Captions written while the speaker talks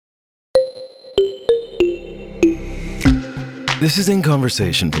This is In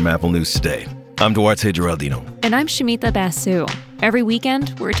Conversation from Apple News Today. I'm Duarte Geraldino. And I'm Shumita Basu. Every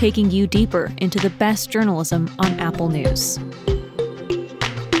weekend, we're taking you deeper into the best journalism on Apple News.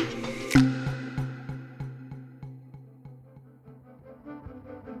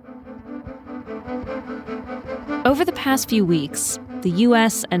 Over the past few weeks, the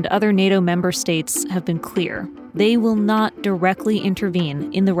U.S. and other NATO member states have been clear. They will not directly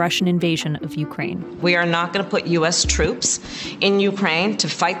intervene in the Russian invasion of Ukraine. We are not going to put U.S. troops in Ukraine to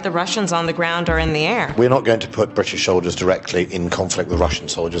fight the Russians on the ground or in the air. We're not going to put British soldiers directly in conflict with Russian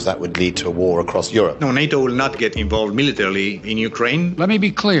soldiers. That would lead to a war across Europe. No, NATO will not get involved militarily in Ukraine. Let me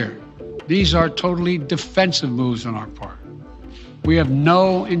be clear. These are totally defensive moves on our part. We have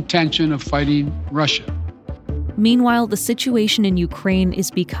no intention of fighting Russia. Meanwhile, the situation in Ukraine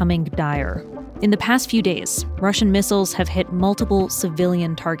is becoming dire. In the past few days, Russian missiles have hit multiple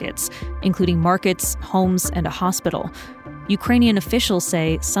civilian targets, including markets, homes, and a hospital. Ukrainian officials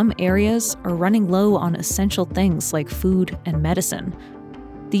say some areas are running low on essential things like food and medicine.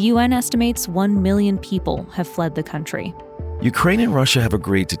 The UN estimates 1 million people have fled the country. Ukraine and Russia have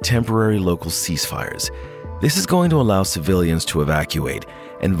agreed to temporary local ceasefires. This is going to allow civilians to evacuate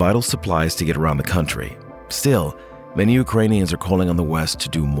and vital supplies to get around the country. Still, many Ukrainians are calling on the West to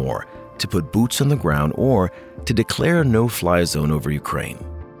do more, to put boots on the ground or to declare a no-fly zone over Ukraine.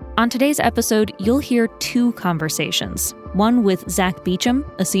 On today's episode, you'll hear two conversations. One with Zack Beauchamp,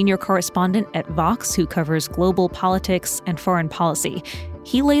 a senior correspondent at Vox who covers global politics and foreign policy.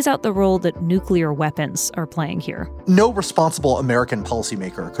 He lays out the role that nuclear weapons are playing here. No responsible American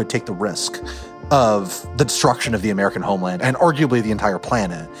policymaker could take the risk of the destruction of the American homeland and arguably the entire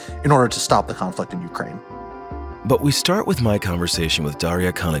planet in order to stop the conflict in Ukraine. But we start with my conversation with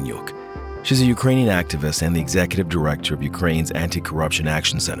Daria Kaleniuk. She's a Ukrainian activist and the executive director of Ukraine's Anti-Corruption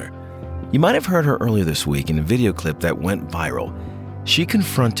Action Center. You might have heard her earlier this week in a video clip that went viral. She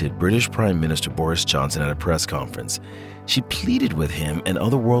confronted British Prime Minister Boris Johnson at a press conference. She pleaded with him and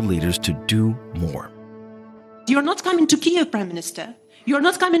other world leaders to do more. You're not coming to Kiev, Prime Minister. You're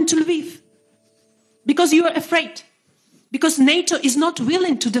not coming to Lviv because you are afraid, because NATO is not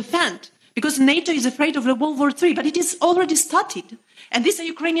willing to defend. Because NATO is afraid of World War III, but it is already started. And these are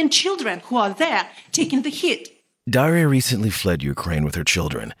Ukrainian children who are there taking the hit. Daria recently fled Ukraine with her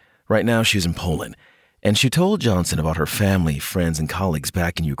children. Right now she's in Poland. And she told Johnson about her family, friends, and colleagues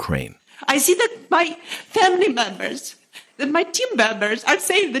back in Ukraine. I see that my family members, that my team members are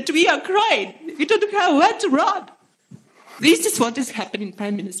saying that we are crying. We don't have where to run. This is what is happening,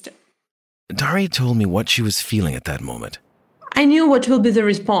 Prime Minister. Daria told me what she was feeling at that moment. I knew what will be the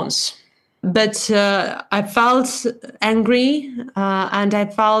response. But I felt angry and I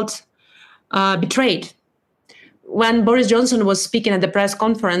felt betrayed. When Boris Johnson was speaking at the press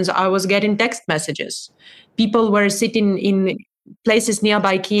conference, I was getting text messages. People were sitting in places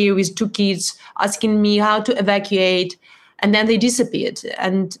nearby Kyiv with two kids, asking me how to evacuate, and then they disappeared.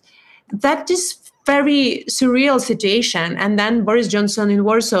 And that is very surreal situation. And then Boris Johnson in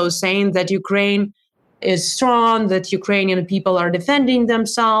Warsaw saying that Ukraine is strong, that Ukrainian people are defending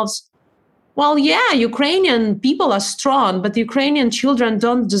themselves. Well, yeah, Ukrainian people are strong, but Ukrainian children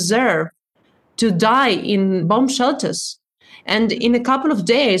don't deserve to die in bomb shelters. And in a couple of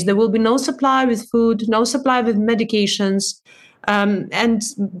days, there will be no supply with food, no supply with medications, and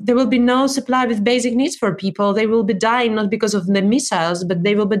there will be no supply with basic needs for people. They will be dying not because of the missiles, but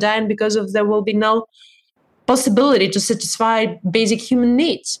they will be dying because there will be no possibility to satisfy basic human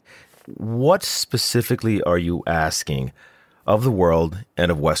needs. What specifically are you asking of the world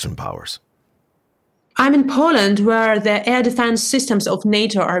and of Western powers? I'm in Poland, where the air defense systems of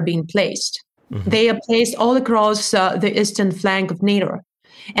NATO are being placed. Mm-hmm. They are placed all across the eastern flank of NATO,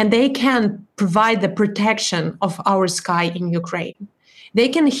 and they can provide the protection of our sky in Ukraine. They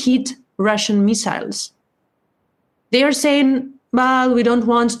can hit Russian missiles. They are saying, well, we don't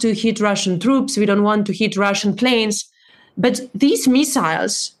want to hit Russian troops, we don't want to hit Russian planes, but these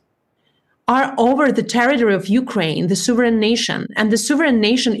missiles are over the territory of Ukraine, the sovereign nation, and the sovereign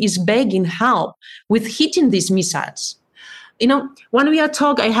nation is begging help with hitting these missiles. You know, when we are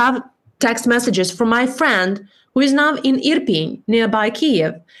talking, I have text messages from my friend who is now in Irpin, nearby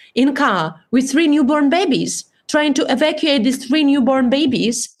Kiev, in car with 3 newborn babies, trying to evacuate these 3 newborn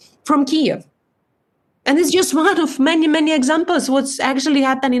babies from Kiev. And it's just one of many, many examples what's actually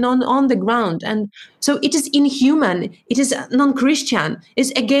happening on the ground. And so it is inhuman. It is non-Christian.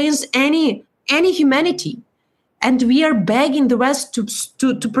 It's against any humanity. And we are begging the West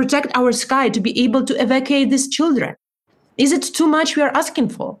to protect our sky, to be able to evacuate these children. Is it too much we are asking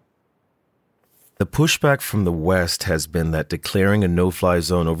for? The pushback from the West has been that declaring a no-fly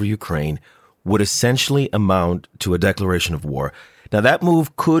zone over Ukraine would essentially amount to a declaration of war. Now, that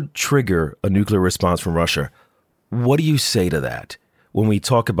move could trigger a nuclear response from Russia. What do you say to that when we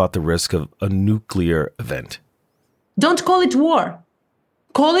talk about the risk of a nuclear event? Don't call it war.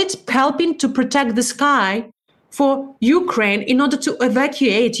 Call it helping to protect the sky for Ukraine in order to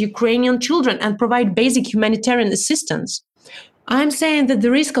evacuate Ukrainian children and provide basic humanitarian assistance. I'm saying that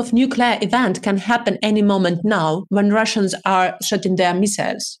the risk of nuclear event can happen any moment now when Russians are shooting their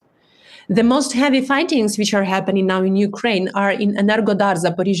missiles. The most heavy fightings which are happening now in Ukraine are in Energodar,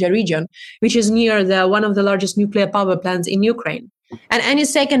 Zaporizhia region, which is near one of the largest nuclear power plants in Ukraine. And any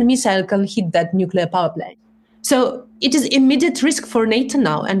second missile can hit that nuclear power plant. So it is immediate risk for NATO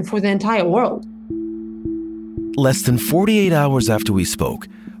now and for the entire world. Less than 48 hours after we spoke,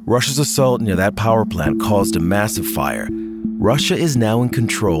 Russia's assault near that power plant caused a massive fire. Russia is now in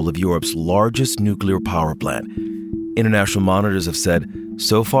control of Europe's largest nuclear power plant. International monitors have said,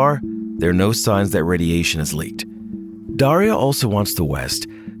 so far, there are no signs that radiation has leaked. Daria also wants the West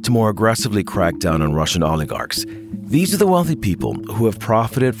to more aggressively crack down on Russian oligarchs. These are the wealthy people who have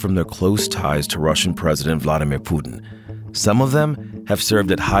profited from their close ties to Russian President Vladimir Putin. Some of them have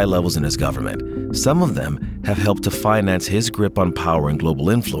served at high levels in his government. Some of them have helped to finance his grip on power and global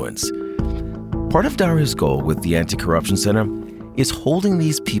influence. Part of Daria's goal with the Anti-Corruption Center is holding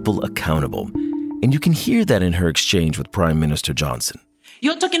these people accountable. And you can hear that in her exchange with Prime Minister Johnson.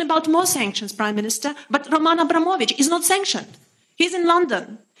 You're talking about more sanctions, Prime Minister, but Roman Abramovich is not sanctioned. He's in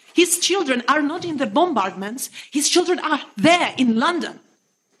London. His children are not in the bombardments. His children are there in London.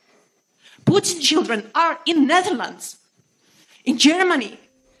 Putin's children are in Netherlands, in Germany,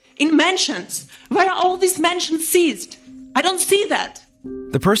 in mansions. Where are all these mansions seized? I don't see that.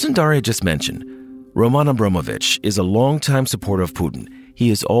 The person Daria just mentioned, Roman Abramovich, is a longtime supporter of Putin.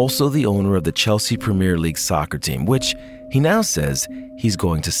 He is also the owner of the Chelsea Premier League soccer team, which he now says he's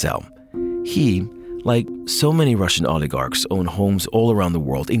going to sell. He, like so many Russian oligarchs, own homes all around the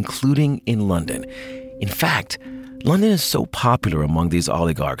world, including in London. In fact, London is so popular among these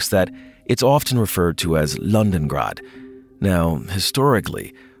oligarchs that it's often referred to as Londongrad. Now,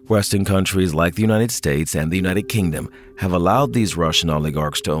 historically, Western countries like the United States and the United Kingdom have allowed these Russian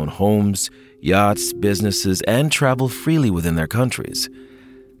oligarchs to own homes, yachts, businesses, and travel freely within their countries.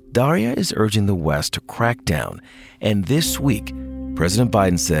 Daria is urging the West to crack down, and this week, President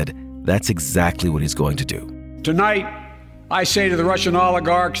Biden said that's exactly what he's going to do. Tonight, I say to the Russian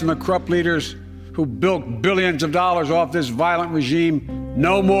oligarchs and the corrupt leaders who built billions of dollars off this violent regime,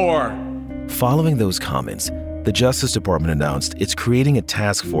 no more. Following those comments, the Justice Department announced it's creating a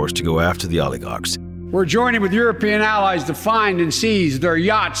task force to go after the oligarchs. We're joining with European allies to find and seize their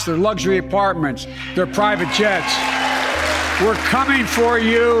yachts, their luxury apartments, their private jets. We're coming for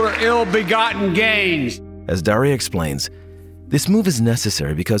your ill-begotten gains. As Daria explains, this move is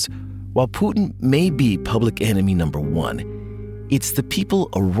necessary because while Putin may be public enemy number one, it's the people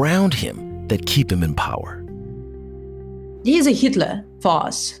around him that keep him in power. He is a Hitler for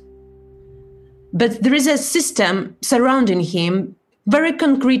us. But there is a system surrounding him, very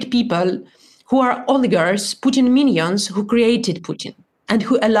concrete people who are oligarchs, Putin minions, who created Putin and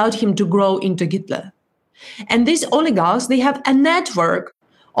who allowed him to grow into Hitler. And these oligarchs, they have a network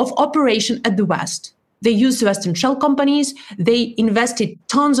of operation at the West. They use Western shell companies. They invested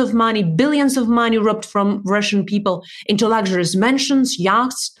tons of money, billions of money robbed from Russian people into luxurious mansions,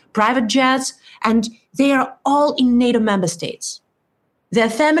 yachts, private jets, and they are all in NATO member states. Their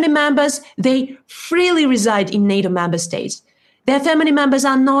family members, they freely reside in NATO member states. Their family members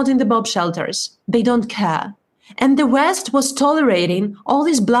are not in the bomb shelters. They don't care. And the West was tolerating all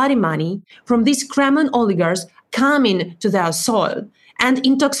this bloody money from these Kremlin oligarchs coming to their soil and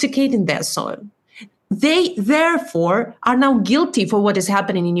intoxicating their soil. They, therefore, are now guilty for what is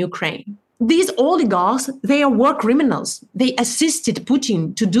happening in Ukraine. These oligarchs, they are war criminals. They assisted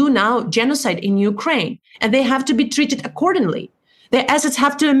Putin to do now genocide in Ukraine, and they have to be treated accordingly. Their assets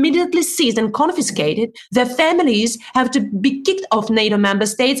have to immediately seized and confiscated. Their families have to be kicked off NATO member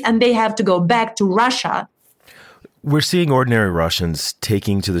states, and they have to go back to Russia. We're seeing ordinary Russians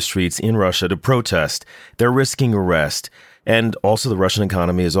taking to the streets in Russia to protest. They're risking arrest. And also the Russian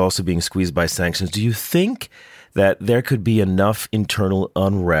economy is also being squeezed by sanctions. Do you think that there could be enough internal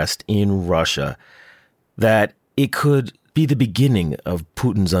unrest in Russia that it could be the beginning of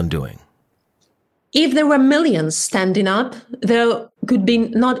Putin's undoing? If there were millions standing up, there could be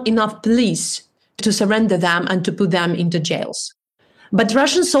not enough police to surrender them and to put them into jails. But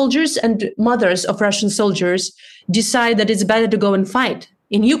Russian soldiers and mothers of Russian soldiers decide that it's better to go and fight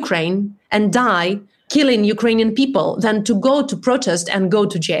in Ukraine and die killing Ukrainian people than to go to protest and go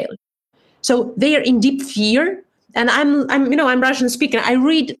to jail. So they are in deep fear. And I'm Russian speaking. I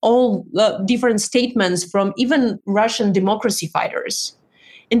read all different statements from even Russian democracy fighters.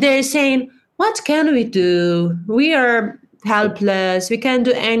 And they're saying, what can we do? We are helpless. We can't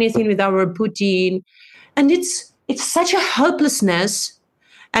do anything with our Putin. And it's such a helplessness.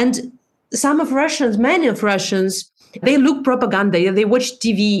 And many of Russians, they look propaganda. They watch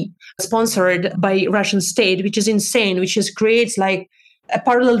TV sponsored by Russian state, which is insane, which creates like a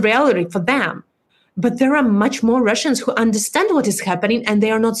parallel reality for them. But there are much more Russians who understand what is happening, and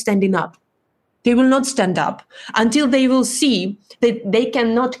they are not standing up. They will not stand up until they will see that they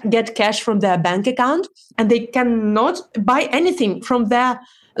cannot get cash from their bank account and they cannot buy anything from their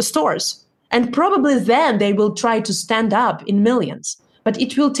stores. And probably then they will try to stand up in millions. But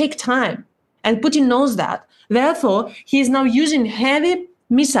it will take time. And Putin knows that. Therefore, he is now using heavy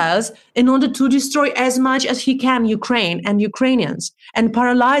missiles in order to destroy as much as he can Ukraine and Ukrainians and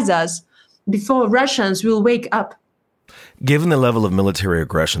paralyze us before Russians will wake up. Given the level of military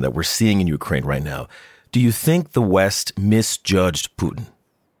aggression that we're seeing in Ukraine right now, do you think the West misjudged Putin?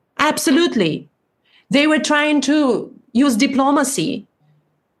 Absolutely. They were trying to use diplomacy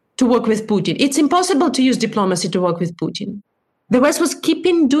to work with Putin. It's impossible to use diplomacy to work with Putin. The West was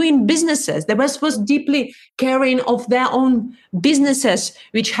keeping doing businesses. The West was deeply caring of their own businesses,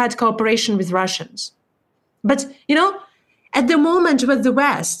 which had cooperation with Russians. But, at the moment when the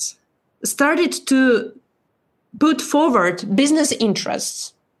West started to put forward business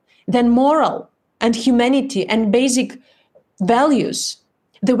interests, then moral and humanity and basic values,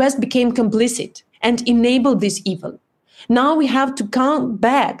 the West became complicit and enabled this evil. Now we have to come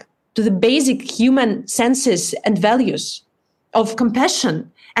back to the basic human senses and values of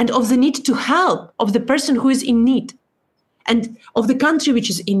compassion and of the need to help of the person who is in need and of the country which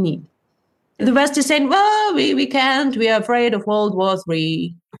is in need. The West is saying, well, we can't, we are afraid of World War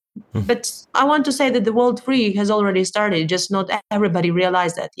III. But I want to say that the World III has already started, just not everybody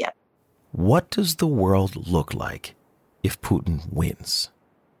realized that yet. What does the world look like if Putin wins?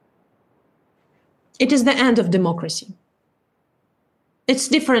 It is the end of democracy. It's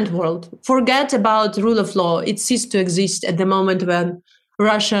a different world. Forget about rule of law. It ceased to exist at the moment when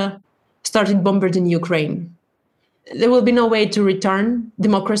Russia started bombarding Ukraine. There will be no way to return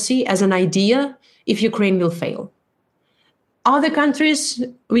democracy as an idea if Ukraine will fail. Other countries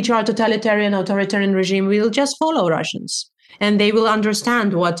which are totalitarian, authoritarian regime will just follow Russians, and they will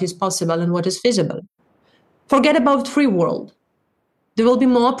understand what is possible and what is feasible. Forget about free world. There will be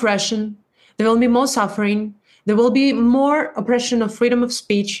more oppression. There will be more suffering. There will be more oppression of freedom of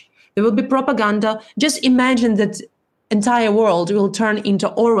speech. There will be propaganda. Just imagine that entire world will turn into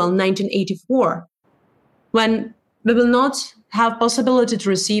Orwell 1984, when we will not have possibility to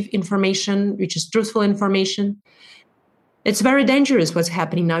receive information which is truthful information. It's very dangerous what's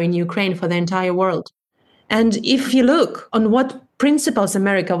happening now in Ukraine for the entire world. And if you look on what principles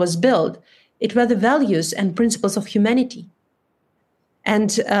America was built, it were the values and principles of humanity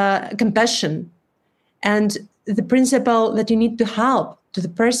and compassion and the principle that you need to help to the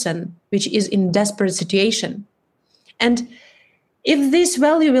person which is in desperate situation. And if this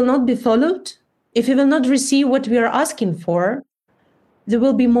value will not be followed, if we will not receive what we are asking for, there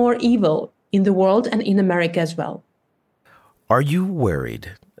will be more evil in the world and in America as well. Are you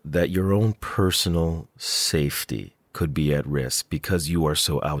worried that your own personal safety could be at risk because you are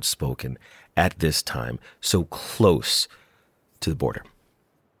so outspoken at this time, so close to the border?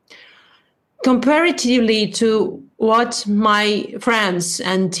 Comparatively to what my friends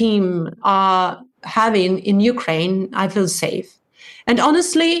and team are having in Ukraine, I feel safe. And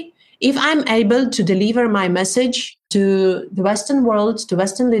honestly, if I'm able to deliver my message to the Western world, to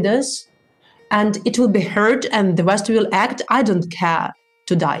Western leaders, and it will be heard and the West will act, I don't care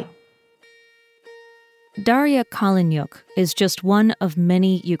to die. Daria Kaleniuk is just one of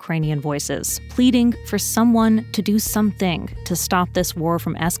many Ukrainian voices pleading for someone to do something to stop this war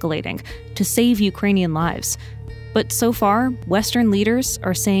from escalating, to save Ukrainian lives. But so far, Western leaders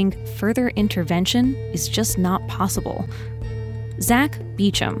are saying further intervention is just not possible. Zack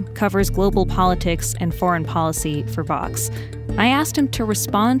Beauchamp covers global politics and foreign policy for Vox. I asked him to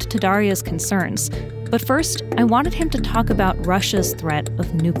respond to Daria's concerns, but first, I wanted him to talk about Russia's threat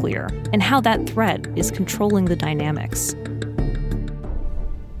of nuclear and how that threat is controlling the dynamics.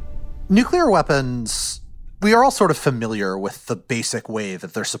 Nuclear weapons, we are all sort of familiar with the basic way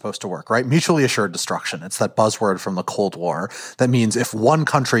that they're supposed to work, right? Mutually assured destruction. It's that buzzword from the Cold War that means if one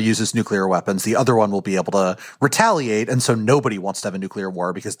country uses nuclear weapons, the other one will be able to retaliate, and so nobody wants to have a nuclear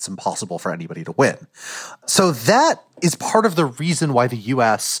war because it's impossible for anybody to win. So that is part of the reason why the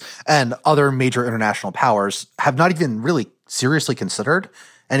US and other major international powers have not even really seriously considered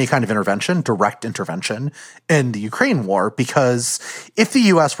any kind of intervention, direct intervention in the Ukraine war, because if the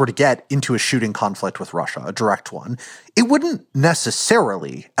U.S. were to get into a shooting conflict with Russia, a direct one, it wouldn't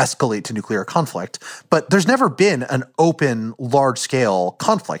necessarily escalate to nuclear conflict, but there's never been an open, large-scale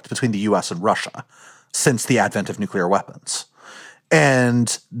conflict between the U.S. and Russia since the advent of nuclear weapons.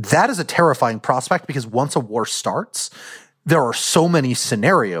 And that is a terrifying prospect because once a war starts, there are so many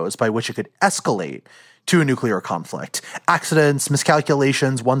scenarios by which it could escalate to a nuclear conflict. Accidents,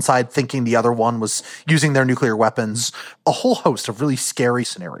 miscalculations, one side thinking the other one was using their nuclear weapons, a whole host of really scary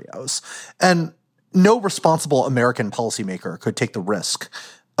scenarios. And no responsible American policymaker could take the risk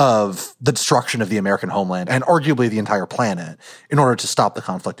of the destruction of the American homeland and arguably the entire planet in order to stop the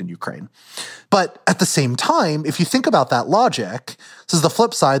conflict in Ukraine. But at the same time, if you think about that logic, this is the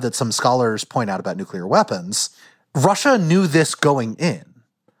flip side that some scholars point out about nuclear weapons. Russia knew this going in,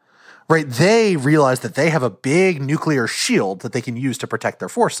 right? They realized that they have a big nuclear shield that they can use to protect their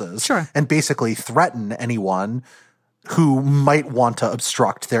forces and basically threaten anyone who might want to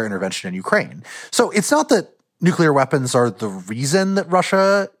obstruct their intervention in Ukraine. So it's not that nuclear weapons are the reason that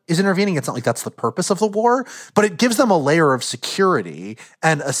Russia is intervening. It's not like that's the purpose of the war, but it gives them a layer of security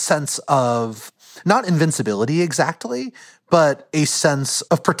and a sense of not invincibility exactly, but a sense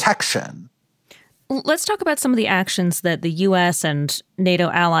of protection. Let's talk about some of the actions that the U.S. and NATO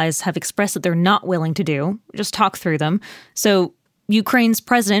allies have expressed that they're not willing to do. Just talk through them. So Ukraine's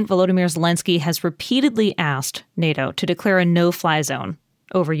president, Volodymyr Zelensky, has repeatedly asked NATO to declare a no-fly zone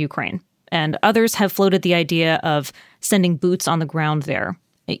over Ukraine. And others have floated the idea of sending boots on the ground there.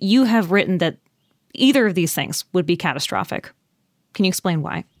 You have written that either of these things would be catastrophic. Can you explain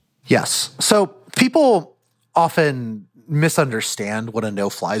why? Yes. So people often misunderstand what a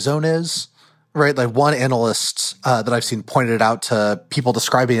no-fly zone is, right? Like one analyst that I've seen pointed it out to people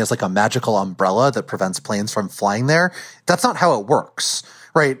describing it as like a magical umbrella that prevents planes from flying there. That's not how it works.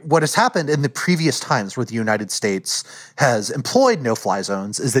 Right. What has happened in the previous times where the United States has employed no-fly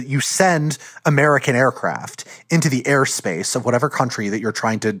zones is that you send American aircraft into the airspace of whatever country that you're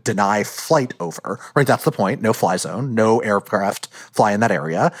trying to deny flight over. Right. That's the point. No-fly zone. No aircraft fly in that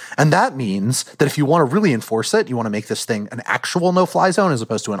area. And that means that if you want to really enforce it, you want to make this thing an actual no-fly zone as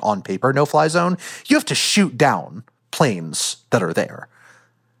opposed to an on-paper no-fly zone, you have to shoot down planes that are there.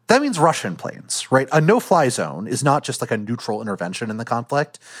 That means Russian planes, right? A no-fly zone is not just like a neutral intervention in the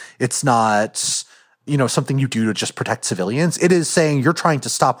conflict. It's not, something you do to just protect civilians. It is saying you're trying to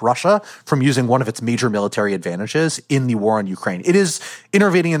stop Russia from using one of its major military advantages in the war on Ukraine. It is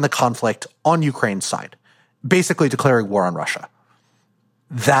intervening in the conflict on Ukraine's side, basically declaring war on Russia.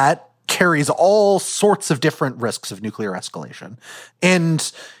 That carries all sorts of different risks of nuclear escalation. And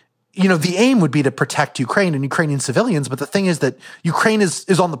the aim would be to protect Ukraine and Ukrainian civilians, but the thing is that Ukraine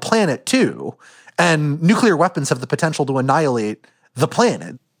is on the planet too, and nuclear weapons have the potential to annihilate the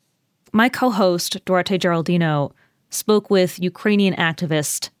planet. My co-host, Duarte Geraldino, spoke with Ukrainian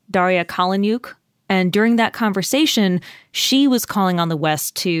activist Daria Kaleniuk, and during that conversation, she was calling on the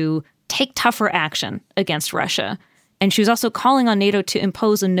West to take tougher action against Russia. And she was also calling on NATO to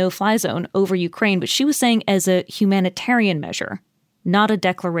impose a no-fly zone over Ukraine, but she was saying as a humanitarian measure, not a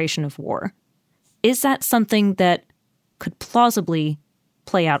declaration of war. Is that something that could plausibly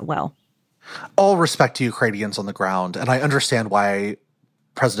play out well? All respect to Ukrainians on the ground, and I understand why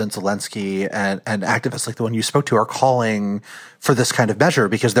President Zelensky and activists like the one you spoke to are calling for this kind of measure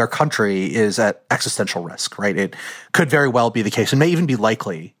because their country is at existential risk, right? It could very well be the case, and may even be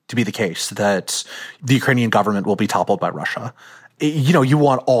likely to be the case, that the Ukrainian government will be toppled by Russia. You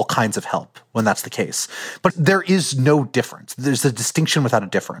want all kinds of help when that's the case. But there is no difference. There's a distinction without a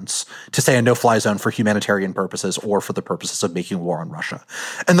difference to say a no-fly zone for humanitarian purposes or for the purposes of making war on Russia.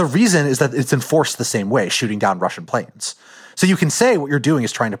 And the reason is that it's enforced the same way, shooting down Russian planes. So you can say what you're doing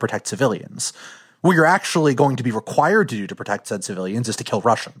is trying to protect civilians. What you're actually going to be required to do to protect said civilians is to kill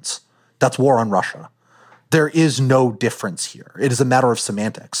Russians. That's war on Russia. There is no difference here. It is a matter of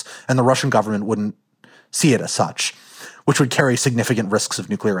semantics, and the Russian government wouldn't see it as such, which would carry significant risks of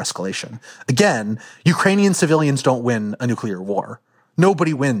nuclear escalation. Again, Ukrainian civilians don't win a nuclear war.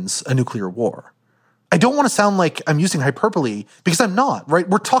 Nobody wins a nuclear war. I don't want to sound like I'm using hyperbole because I'm not, right?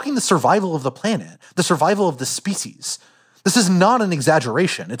 We're talking the survival of the planet, the survival of the species. This is not an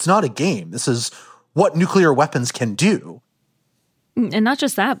exaggeration. It's not a game. This is what nuclear weapons can do. And not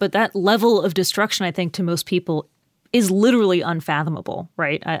just that, but that level of destruction, I think, to most people is literally unfathomable,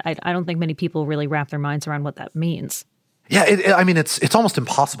 right? I don't think many people really wrap their minds around what that means. Yeah, it's almost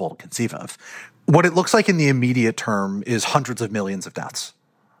impossible to conceive of. What it looks like in the immediate term is hundreds of millions of deaths.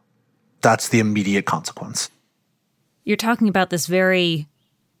 That's the immediate consequence. You're talking about this very,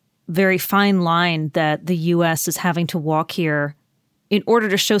 very fine line that the U.S. is having to walk here in order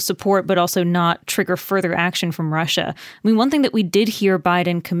to show support but also not trigger further action from Russia. I mean, one thing that we did hear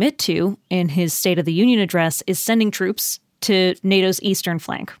Biden commit to in his State of the Union address is sending troops to NATO's eastern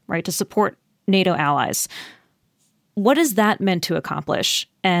flank, right, to support NATO allies. What is that meant to accomplish,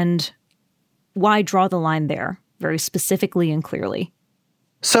 and why draw the line there very specifically and clearly?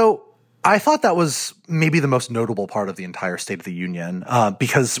 So I thought that was maybe the most notable part of the entire State of the Union,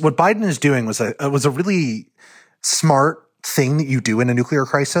 because what Biden is doing was a really smart thing that you do in a nuclear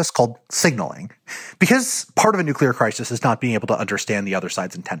crisis called signaling. Because part of a nuclear crisis is not being able to understand the other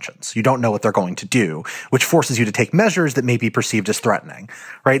side's intentions. You don't know what they're going to do, which forces you to take measures that may be perceived as threatening,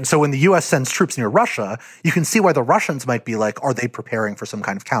 right? And so when the U.S. sends troops near Russia, you can see why the Russians might be like, are they preparing for some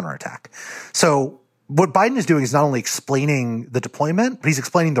kind of counterattack? So what Biden is doing is not only explaining the deployment, but he's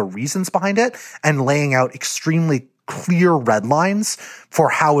explaining the reasons behind it and laying out extremely clear red lines for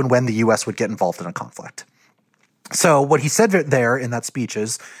how and when the U.S. would get involved in a conflict. So what he said there in that speech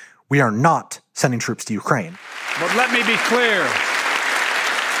is, we are not sending troops to Ukraine. But let me be clear.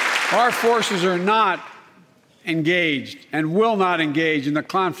 Our forces are not engaged and will not engage in the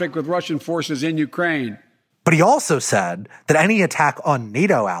conflict with Russian forces in Ukraine. But he also said that any attack on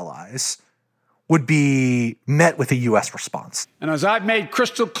NATO allies would be met with a U.S. response. And as I've made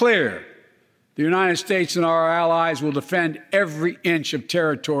crystal clear, the United States and our allies will defend every inch of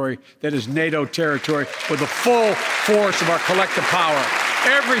territory that is NATO territory with the full force of our collective power.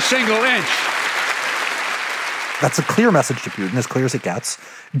 Every single inch. That's a clear message to Putin, as clear as it gets.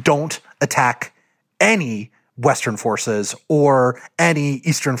 Don't attack any Western forces or any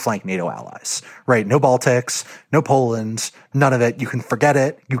Eastern flank NATO allies, right? No Baltics, no Poland, none of it. You can forget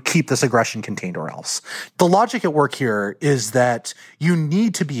it. You keep this aggression contained or else. The logic at work here is that you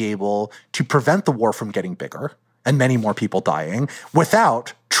need to be able to prevent the war from getting bigger and many more people dying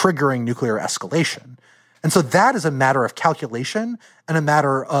without triggering nuclear escalation. And so that is a matter of calculation and a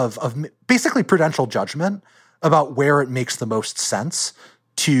matter of basically prudential judgment about where it makes the most sense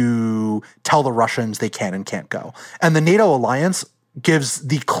to tell the Russians they can and can't go. And the NATO alliance gives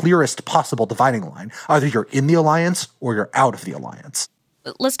the clearest possible dividing line. Either you're in the alliance or you're out of the alliance.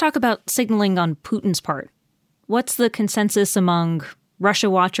 Let's talk about signaling on Putin's part. What's the consensus among Russia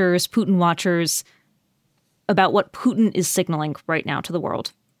watchers, Putin watchers, about what Putin is signaling right now to the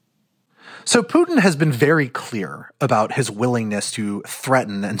world? So Putin has been very clear about his willingness to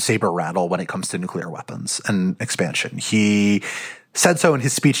threaten and saber rattle when it comes to nuclear weapons and expansion. He said so in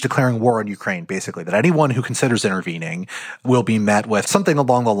his speech declaring war on Ukraine, basically, that anyone who considers intervening will be met with something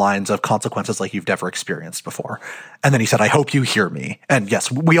along the lines of consequences like you've never experienced before. And then he said, I hope you hear me. And yes,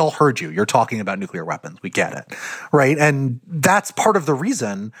 we all heard you. You're talking about nuclear weapons. We get it, right? And that's part of the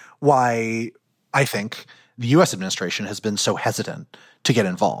reason why I think the U.S. administration has been so hesitant to get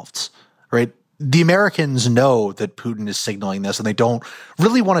involved, right? The Americans know that Putin is signaling this, and they don't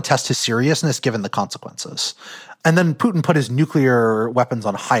really want to test his seriousness given the consequences. And then Putin put his nuclear weapons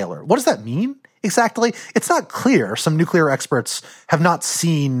on high alert. What does that mean exactly? It's not clear. Some nuclear experts have not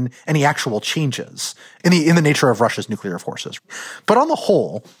seen any actual changes in the nature of Russia's nuclear forces. But on the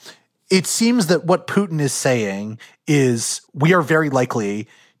whole, it seems that what Putin is saying is we are very likely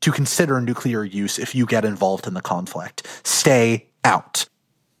to consider nuclear use if you get involved in the conflict. Stay out.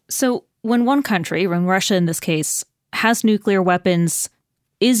 So when one country, when Russia in this case, has nuclear weapons,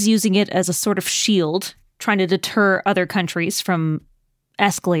 is using it as a sort of shield, trying to deter other countries from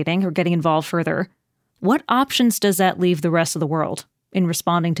escalating or getting involved further, what options does that leave the rest of the world in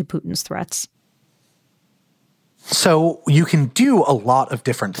responding to Putin's threats? So you can do a lot of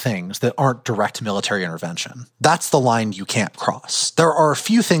different things that aren't direct military intervention. That's the line you can't cross. There are a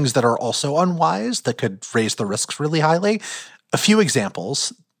few things that are also unwise that could raise the risks really highly. A few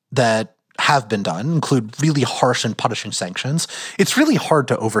examples that have been done include really harsh and punishing sanctions. It's really hard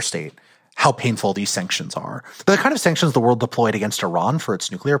to overstate how painful these sanctions are. The kind of sanctions the world deployed against Iran for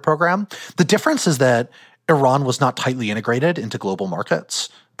its nuclear program, the difference is that Iran was not tightly integrated into global markets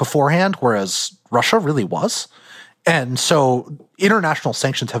beforehand, whereas Russia really was. And so international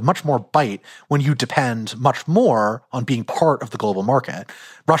sanctions have much more bite when you depend much more on being part of the global market.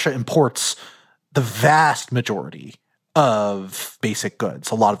 Russia imports the vast majority of basic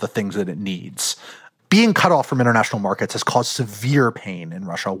goods, a lot of the things that it needs. Being cut off from international markets has caused severe pain in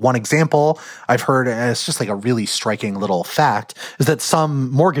Russia. One example I've heard, and it's just like a really striking little fact, is that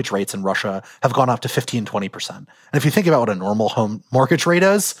some mortgage rates in Russia have gone up to 15, 20%. And if you think about what a normal home mortgage rate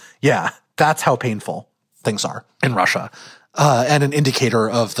is, yeah, that's how painful things are in Russia. And an indicator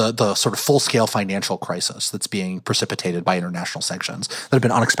of the sort of full-scale financial crisis that's being precipitated by international sanctions that have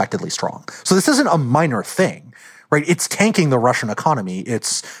been unexpectedly strong. So this isn't a minor thing, right? It's tanking the Russian economy.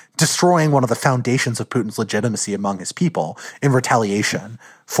 It's destroying one of the foundations of Putin's legitimacy among his people in retaliation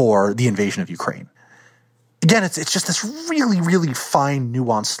for the invasion of Ukraine. Again, it's just this really, really fine,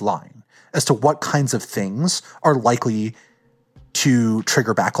 nuanced line as to what kinds of things are likely to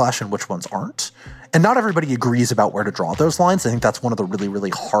trigger backlash and which ones aren't. And not everybody agrees about where to draw those lines. I think that's one of the really, really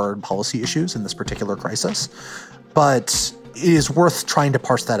hard policy issues in this particular crisis. But it is worth trying to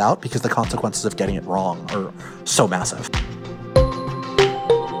parse that out because the consequences of getting it wrong are so massive.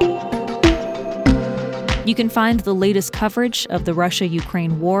 You can find the latest coverage of the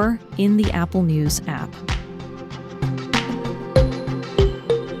Russia-Ukraine war in the Apple News app.